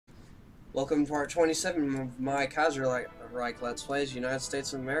Welcome to part 27 of my Kaiserreich Let's Plays, United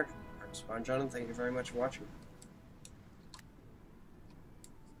States of America. I'm Spawn John, and thank you very much for watching.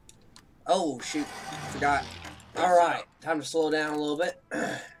 Oh, shoot. Forgot. Alright, time to slow down a little bit.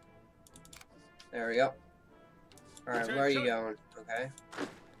 There we go. Alright, where are you going? Okay.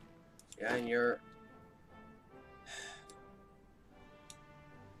 Yeah, and you're...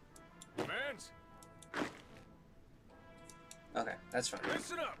 Okay, that's fine.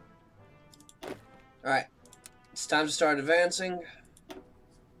 Listen up. Alright, it's time to start advancing.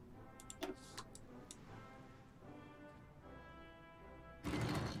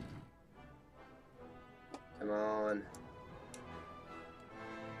 Come on.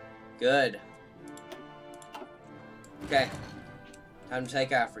 Good. Okay. Time to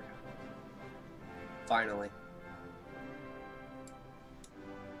take Africa. Finally.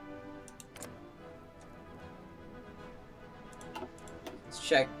 Let's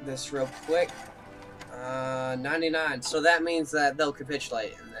check this real quick. 99. So that means that they'll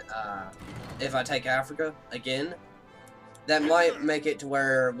capitulate. If I take Africa again, that might make it to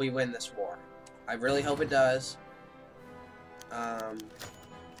where we win this war. I really hope it does.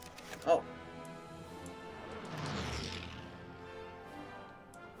 Oh.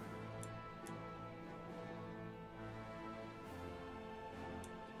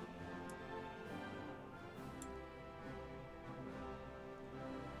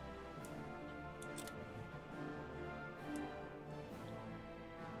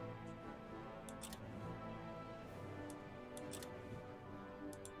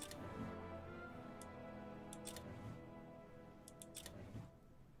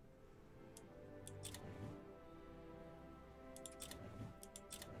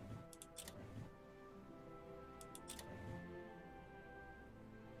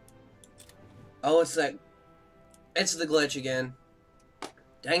 Oh, it's the glitch again.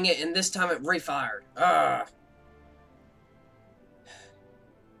 Dang it, and this time it refired. Ugh.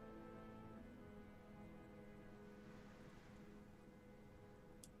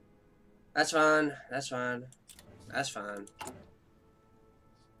 That's fine. That's fine. That's fine.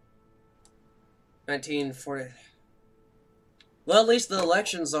 1940. Well, at least the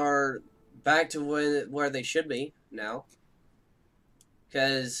elections are back to where they should be now.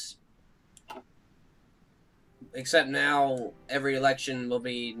 Because... Except now, every election will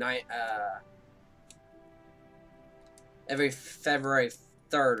be every February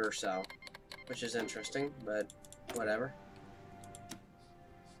 3rd or so, which is interesting, but whatever.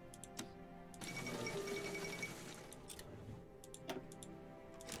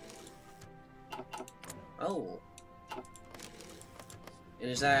 Oh. And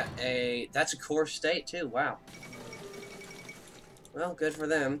is that that's a core state too, wow. Well, good for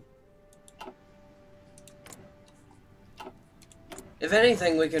them. If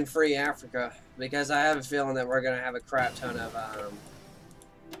anything, we can free Africa, because I have a feeling that we're going to have a crap ton of,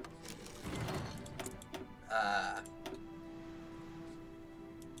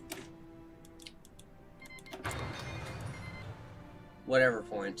 whatever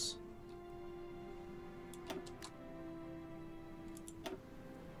points.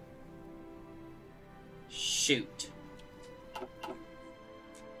 Shoot.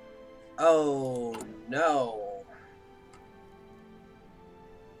 Oh, no.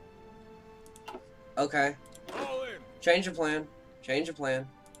 Okay. All in. Change the plan. Change the plan.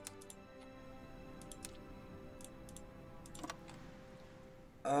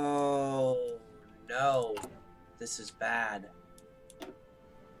 Oh, no. This is bad.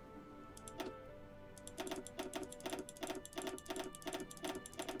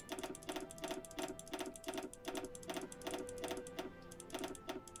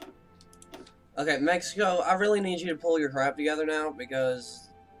 Okay, Mexico, I really need you to pull your crap together now, because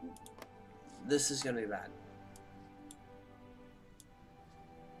this is gonna be bad.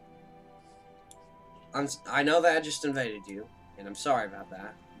 I know that I just invaded you, and I'm sorry about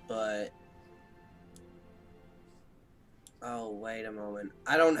that, but... Oh, wait a moment.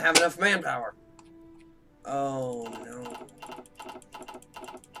 I don't have enough manpower! Oh, no.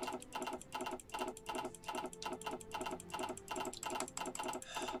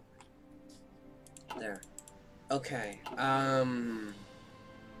 There. Okay,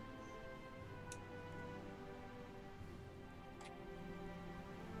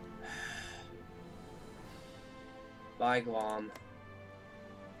 Bye, Guam.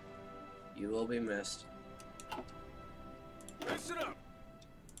 You will be missed. Listen up.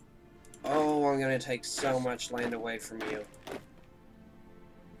 Oh, I'm gonna take so much land away from you.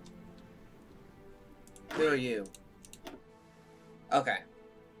 Who are you? Okay.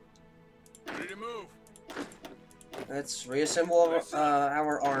 Ready to move. Let's reassemble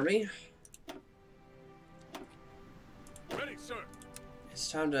our army.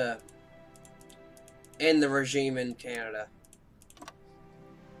 It's time to end the regime in Canada.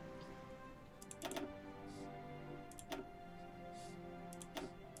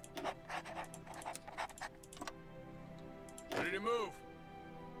 Ready to move.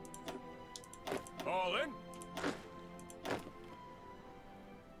 All in.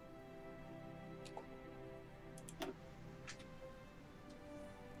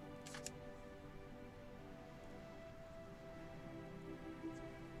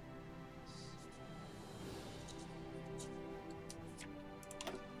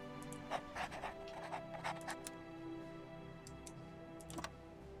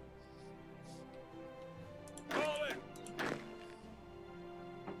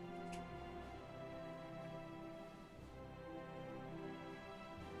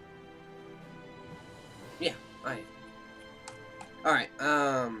 Yeah, I. Alright,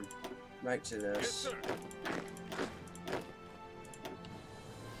 back to this. Yes, sir.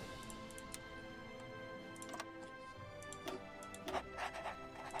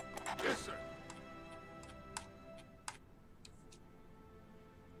 Yes, sir.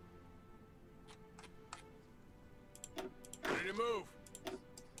 Ready to move.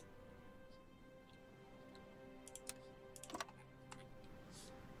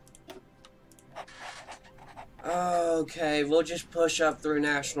 Okay, we'll just push up through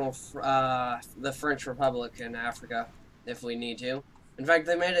the French Republic in Africa, if we need to. In fact,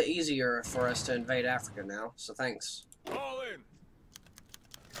 they made it easier for us to invade Africa now, so thanks. All in.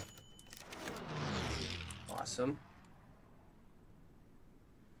 Awesome.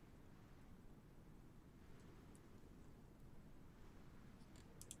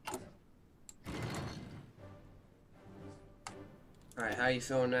 Alright, how you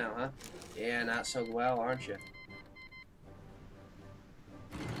feeling now, huh? Yeah, not so well, aren't you?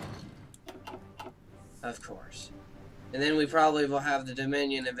 Of course. And then we probably will have the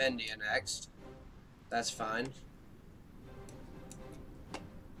Dominion of India next. That's fine.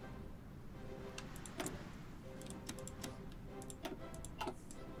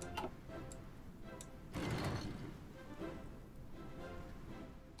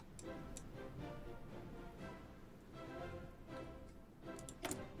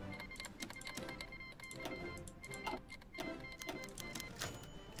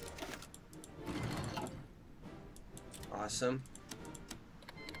 Awesome.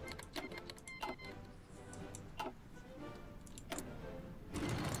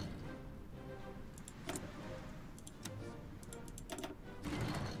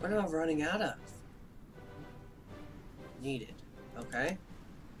 What am I running out of? Needed. Okay.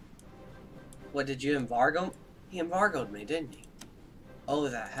 What, did you embargo? He embargoed me, didn't he? Oh,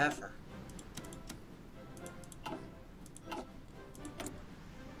 that heifer.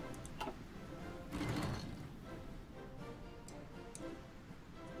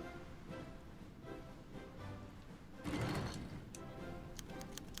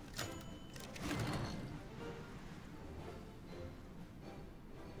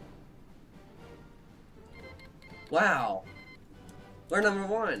 Wow. We're number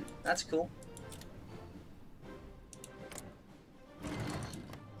 1. That's cool.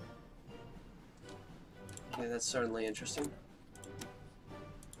 Okay, that's certainly interesting.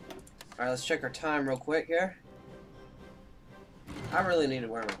 Alright, let's check our time real quick here. I really need to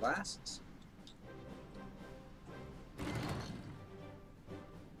wear my glasses.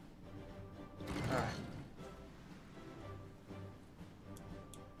 Alright.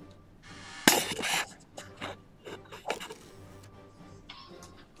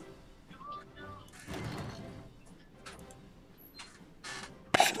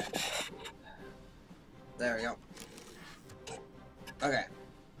 There we go. Okay.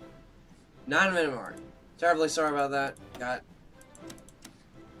 9-minute mark. Terribly sorry about that. Got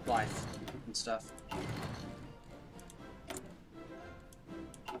life and stuff.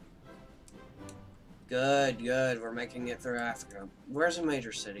 Good, good. We're making it through Africa. Where's a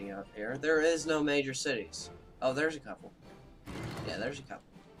major city up here? There is no major cities. Oh, there's a couple. Yeah, there's a couple.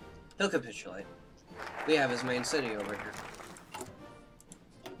 He'll capitulate. We have his main city over here.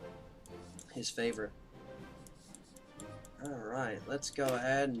 His favorite. Alright, let's go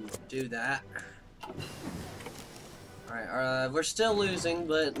ahead and do that. Alright, we're still losing,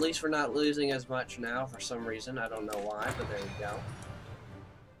 but at least we're not losing as much now for some reason. I don't know why, but there you go.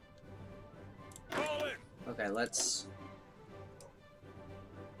 Okay, let's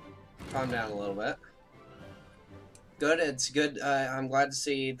calm down a little bit. Good, it's good. I'm glad to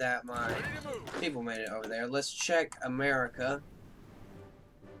see that my people made it over there. Let's check America.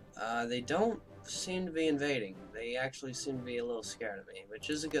 They don't seem to be invading. They actually seem to be a little scared of me, which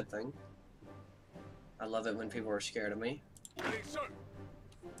is a good thing. I love it when people are scared of me.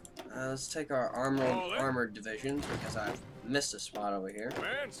 Let's take our armored divisions because I missed a spot over here.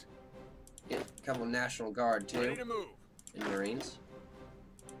 Commands. Get a couple National Guard too, Ready to move. and Marines,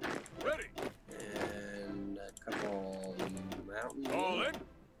 Ready. and a couple mountain. All in.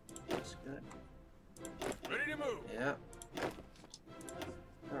 That's good. Ready to move. Yeah.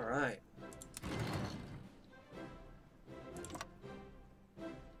 All right.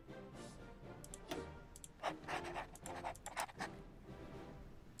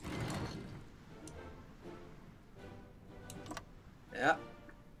 Yeah.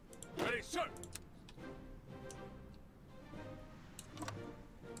 Ready, sir.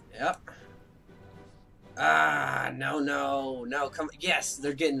 Yep. Ah, no, no, no, come, yes,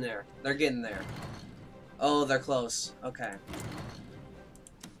 they're getting there. They're getting there. Oh, they're close. Okay.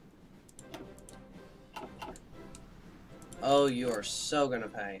 Oh, you are so gonna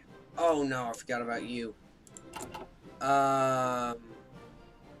pay. Oh, no, I forgot about you.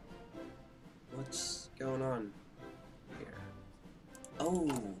 What's going on here? Oh.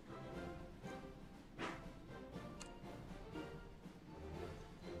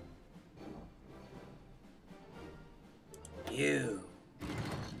 You.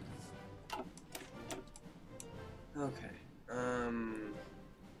 Okay.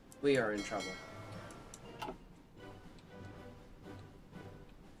 We are in trouble.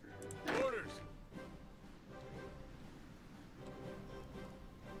 Orders.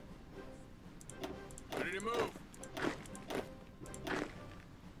 Ready to move.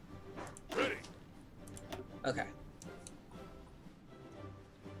 Ready. Okay.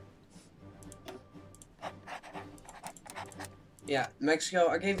 Yeah, Mexico,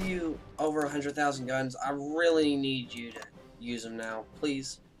 I gave you over 100,000 guns. I really need you to use them now,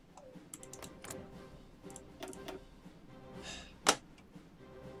 please.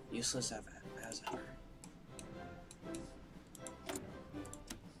 Useless as ever.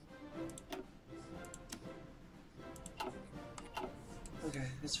 Okay,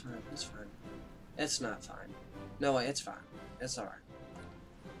 it's fine, it's fine. It's not fine. No way, it's fine. It's alright.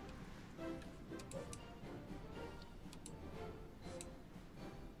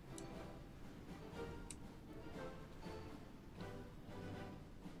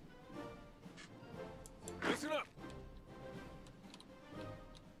 Listen up.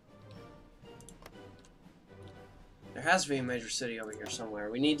 There has to be a major city over here somewhere.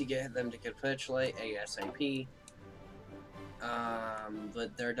 We need to get them to capitulate ASAP.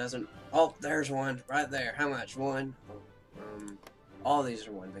 But there doesn't... Oh, there's one right there. How much? One? All these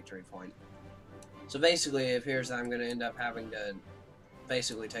are one victory point. So basically, it appears that I'm going to end up having to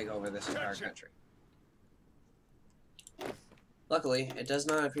basically take over this entire country. Luckily, it does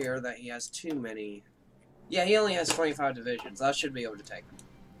not appear that he has too many... Yeah, he only has 25 divisions. I should be able to take him.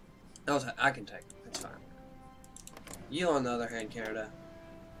 I can take him. It's fine. You, on the other hand, Canada,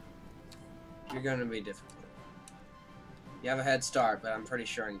 you're going to be difficult. You have a head start, but I'm pretty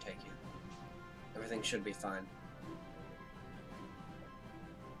sure I can take you. Everything should be fine.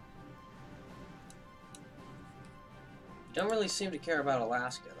 Don't really seem to care about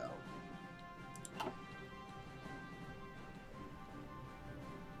Alaska, though.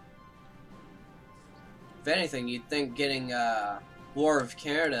 If anything, you'd think getting War of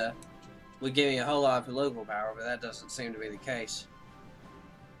Canada would give you a whole lot of political power, but that doesn't seem to be the case.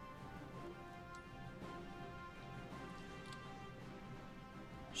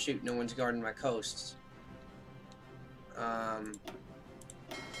 Shoot, no one's guarding my coasts.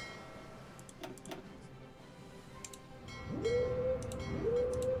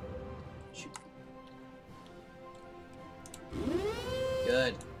 Shoot.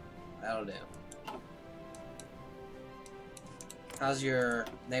 Good. That'll do. How's your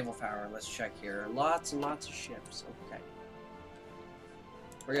naval power? Let's check here. Lots and lots of ships. Okay.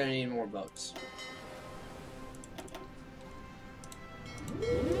 We're gonna need more boats.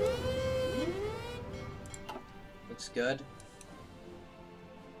 Looks good.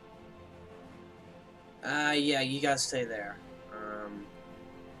 Yeah, you guys stay there.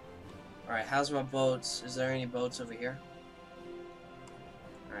 Alright, how's my boats? Is there any boats over here?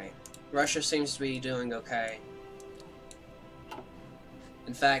 Alright. Russia seems to be doing okay.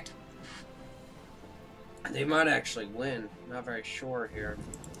 In fact, they might actually win. I'm not very sure here.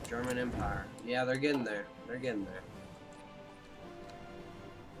 German Empire. Yeah, they're getting there. They're getting there.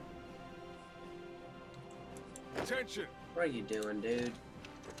 Attention. What are you doing, dude?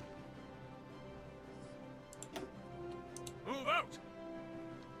 Move out.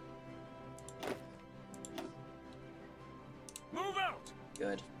 Move out.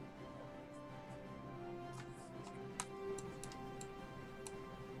 Good.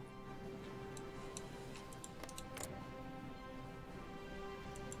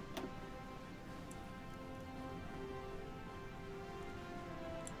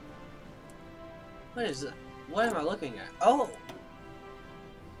 What is it? What am I looking at? Oh!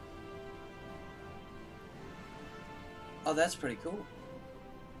 Oh, that's pretty cool.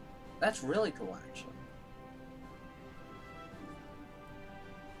 That's really cool, actually.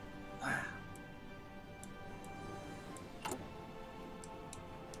 Wow.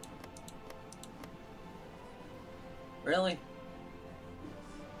 Really?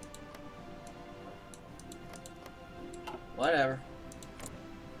 Whatever.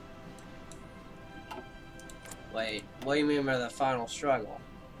 Wait, what do you mean by the final struggle?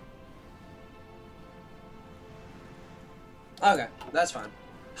 Okay, that's fine.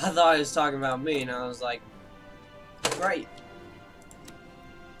 I thought he was talking about me, and I was like, great.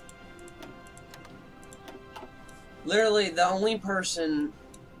 Literally, the only person...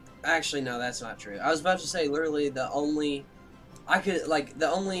 Actually, no, that's not true. I was about to say, literally, the only... I'm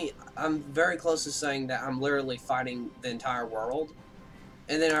very close to saying that I'm literally fighting the entire world.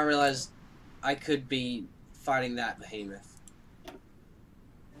 And then I realized I could be fighting that behemoth.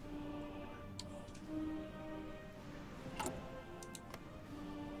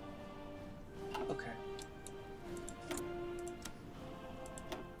 Okay.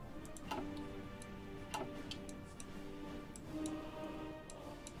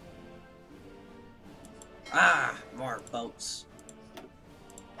 Ah, more boats.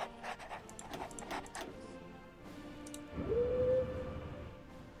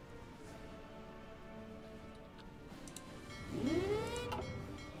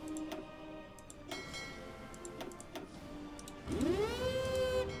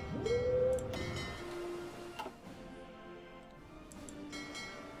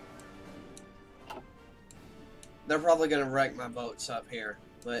 They're probably going to wreck my boats up here,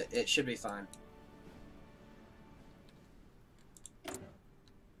 but it should be fine.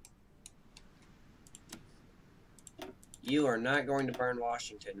 You are not going to burn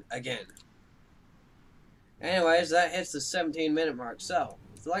Washington again. Anyways, that hits the 17-minute mark. So,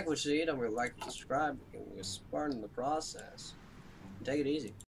 if you like what you see, don't forget to like and subscribe. And we'll get started in the process. Take it easy.